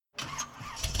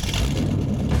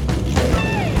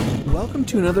Welcome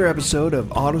to another episode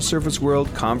of Auto Service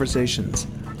World Conversations.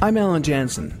 I'm Alan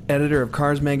Jansen, editor of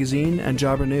Cars Magazine and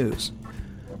Jobber News.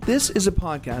 This is a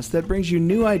podcast that brings you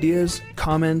new ideas,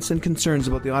 comments, and concerns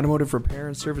about the automotive repair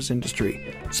and service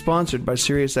industry, sponsored by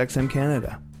SiriusXM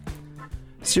Canada.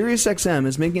 SiriusXM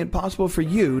is making it possible for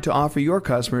you to offer your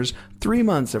customers 3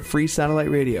 months of free satellite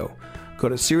radio. Go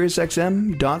to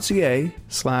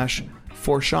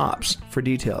SiriusXM.ca/4shops for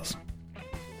details.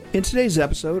 In today's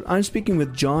episode, I'm speaking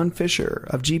with John Fisher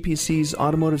of GPC's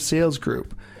Automotive Sales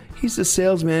Group. He's the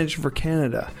sales manager for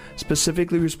Canada,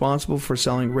 specifically responsible for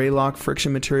selling Raylock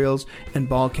friction materials and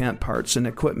ball camp parts and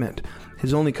equipment.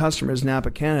 His only customer is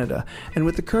Napa Canada, and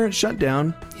with the current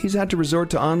shutdown, he's had to resort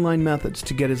to online methods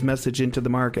to get his message into the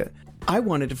market. I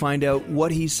wanted to find out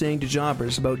what he's saying to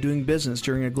jobbers about doing business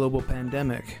during a global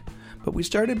pandemic. But we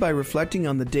started by reflecting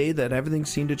on the day that everything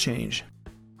seemed to change.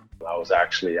 I was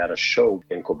actually at a show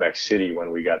in Quebec City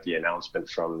when we got the announcement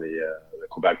from the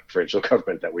Quebec provincial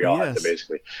government that we all had to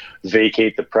basically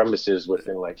vacate the premises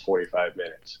within like 45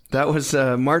 minutes. That was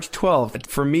March 12th.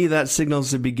 For me, that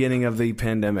signals the beginning of the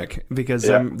pandemic because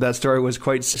that story was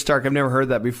quite stark. I've never heard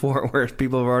that before, where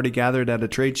people have already gathered at a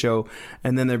trade show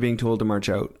and then they're being told to march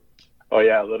out. Oh,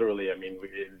 yeah, literally. I mean,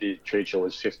 the trade show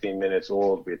was 15 minutes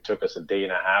old. It took us a day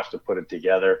and a half to put it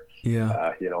together.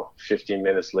 15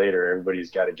 minutes later, everybody's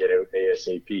got to get out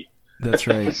ASAP. That's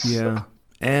right, yeah.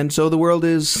 And so the world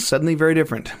is suddenly very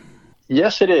different.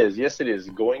 Yes, it is. Yes, it is.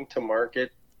 Going to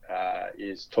market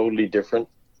is totally different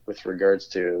with regards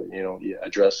to,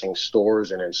 addressing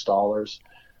stores and installers,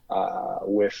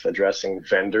 with addressing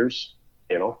vendors,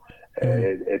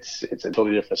 It's a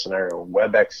totally different scenario.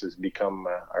 WebEx has become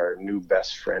our new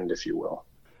best friend, if you will.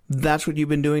 That's what you've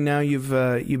been doing now? You've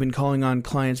been calling on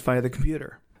clients via the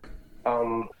computer?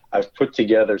 I've put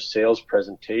together sales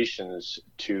presentations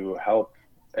to help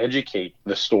educate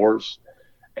the stores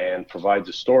and provide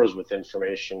the stores with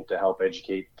information to help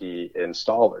educate the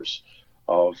installers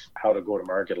of how to go to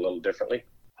market a little differently.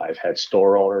 I've had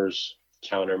store owners,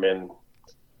 countermen,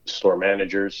 store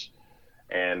managers,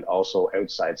 and also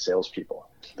outside salespeople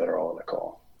that are all on the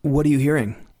call. What are you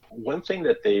hearing? One thing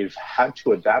that they've had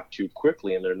to adapt to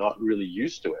quickly, and they're not really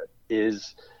used to it,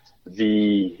 is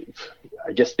the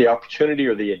opportunity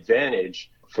or the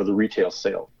advantage for the retail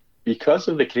sale. Because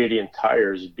of the Canadian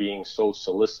tires being so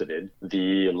solicited,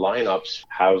 the lineups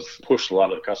have pushed a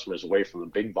lot of the customers away from the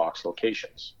big box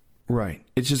locations. Right.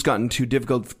 It's just gotten too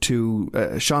difficult to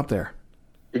shop there.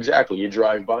 Exactly. You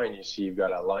drive by and you see you've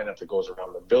got a lineup that goes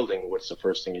around the building. What's the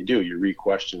first thing you do? You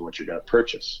re-question what you're going to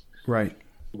purchase. Right.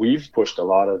 We've pushed a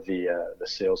lot of the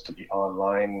sales to be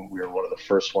online. We were one of the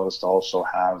first ones to also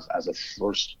have as a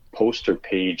first poster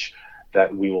page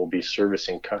that we will be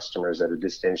servicing customers at a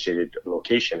distantiated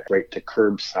location, right to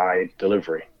curbside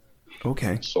delivery.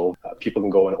 Okay. So people can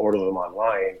go and order them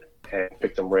online and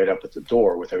pick them right up at the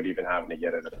door without even having to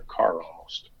get out of their car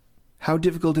almost. How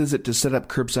difficult is it to set up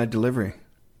curbside delivery?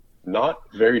 Not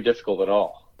very difficult at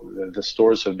all. The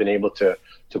stores have been able to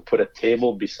put a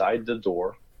table beside the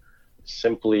door,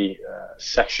 simply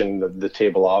section the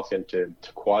table off into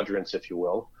quadrants, if you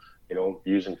will,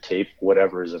 using tape,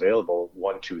 whatever is available,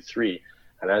 1, 2, 3.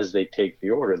 And as they take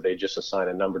the order, they just assign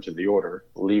a number to the order,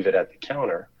 leave it at the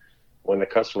counter. When the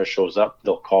customer shows up,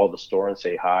 they'll call the store and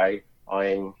say, "Hi,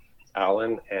 I'm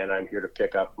Alan, and I'm here to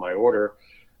pick up my order.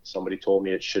 Somebody told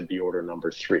me it should be order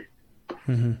number 3.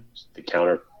 Mm-hmm. The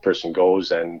counter person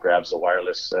goes and grabs the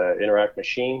wireless Interact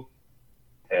machine,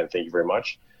 and thank you very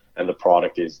much. And the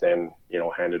product is then,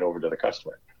 handed over to the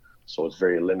customer. So it's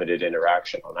very limited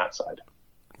interaction on that side.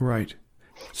 Right.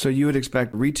 So you would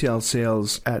expect retail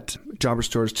sales at jobber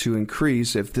stores to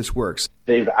increase if this works?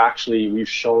 We've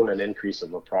shown an increase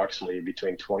of approximately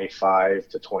between 25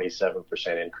 to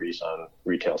 27% increase on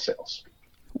retail sales.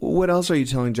 What else are you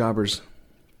telling jobbers?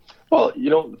 Well,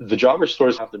 the jobber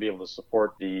stores have to be able to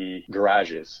support the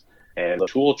garages, and the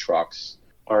tool trucks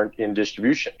aren't in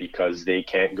distribution because they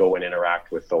can't go and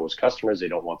interact with those customers. They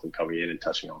don't want them coming in and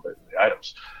touching all the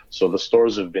items. So the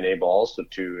stores have been able also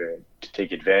to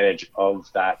take advantage of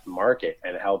that market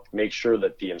and help make sure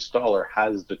that the installer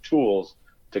has the tools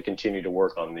to continue to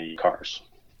work on the cars.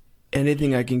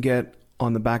 Anything I can get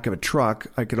on the back of a truck,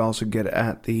 I could also get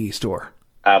at the store.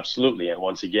 Absolutely. And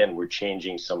once again, we're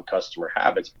changing some customer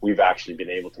habits. We've actually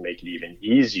been able to make it even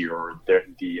easier.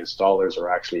 The installers are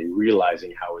actually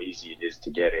realizing how easy it is to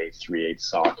get a 3/8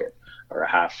 socket or a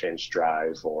 1/2-inch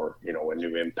drive or, a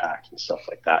new impact and stuff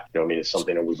like that. It's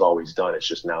something that we've always done. It's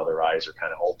just now their eyes are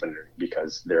kind of open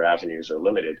because their avenues are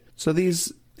limited. So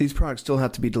these products still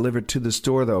have to be delivered to the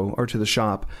store, though, or to the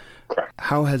shop. Correct.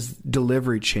 How has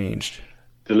delivery changed?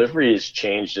 Delivery has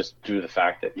changed just due to the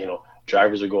fact that,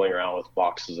 Drivers are going around with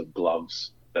boxes of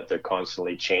gloves that they're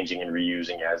constantly changing and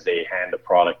reusing. As they hand the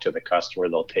product to the customer,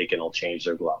 they'll take and they'll change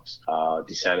their gloves.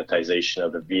 The sanitization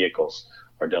of the vehicles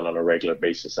are done on a regular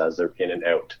basis as they're in and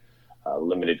out.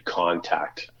 Limited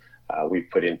contact. We've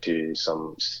put into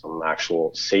some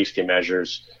actual safety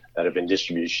measures that have been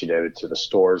distributed to the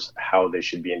stores, how they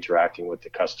should be interacting with the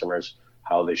customers,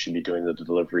 how they should be doing the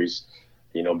deliveries.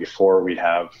 Before we'd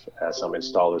have some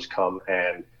installers come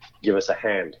and give us a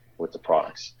hand with the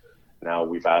products. Now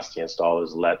we've asked the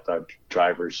installers, let the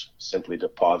drivers simply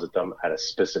deposit them at a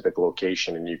specific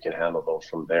location and you can handle those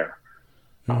from there.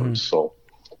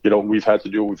 We've had to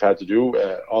do what we've had to do.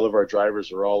 All of our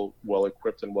drivers are all well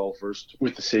equipped and well versed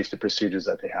with the safety procedures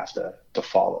that they have to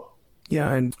follow.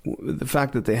 Yeah, and the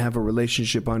fact that they have a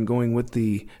relationship ongoing with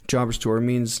the jobber store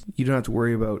means you don't have to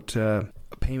worry about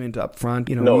payment up front.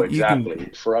 No,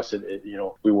 exactly. For us,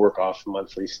 we work off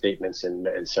monthly statements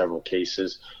in several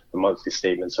cases. The monthly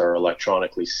statements are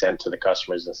electronically sent to the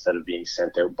customers instead of being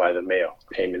sent out by the mail.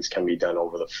 Payments can be done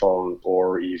over the phone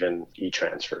or even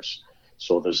e-transfers.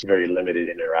 So there's very limited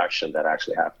interaction that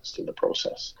actually happens through the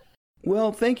process.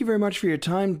 Well, thank you very much for your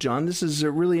time, John. This is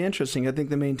really interesting. I think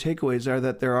the main takeaways are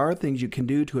that there are things you can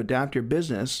do to adapt your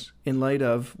business in light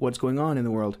of what's going on in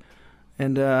the world.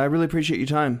 And I really appreciate your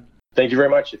time. Thank you very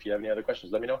much. If you have any other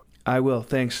questions, let me know. I will.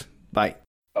 Thanks. Bye.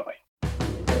 Bye-bye.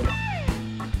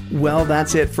 Well,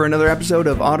 that's it for another episode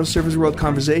of Auto Service World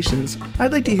Conversations.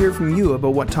 I'd like to hear from you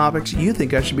about what topics you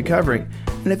think I should be covering.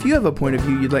 And if you have a point of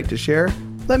view you'd like to share,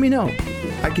 let me know.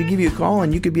 I could give you a call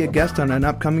and you could be a guest on an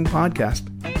upcoming podcast.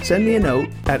 Send me a note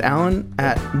at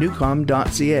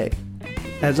alan@newcom.ca.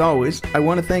 As always, I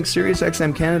want to thank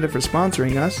SiriusXM Canada for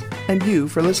sponsoring us and you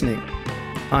for listening.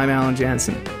 I'm Alan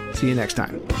Jansen. See you next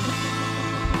time.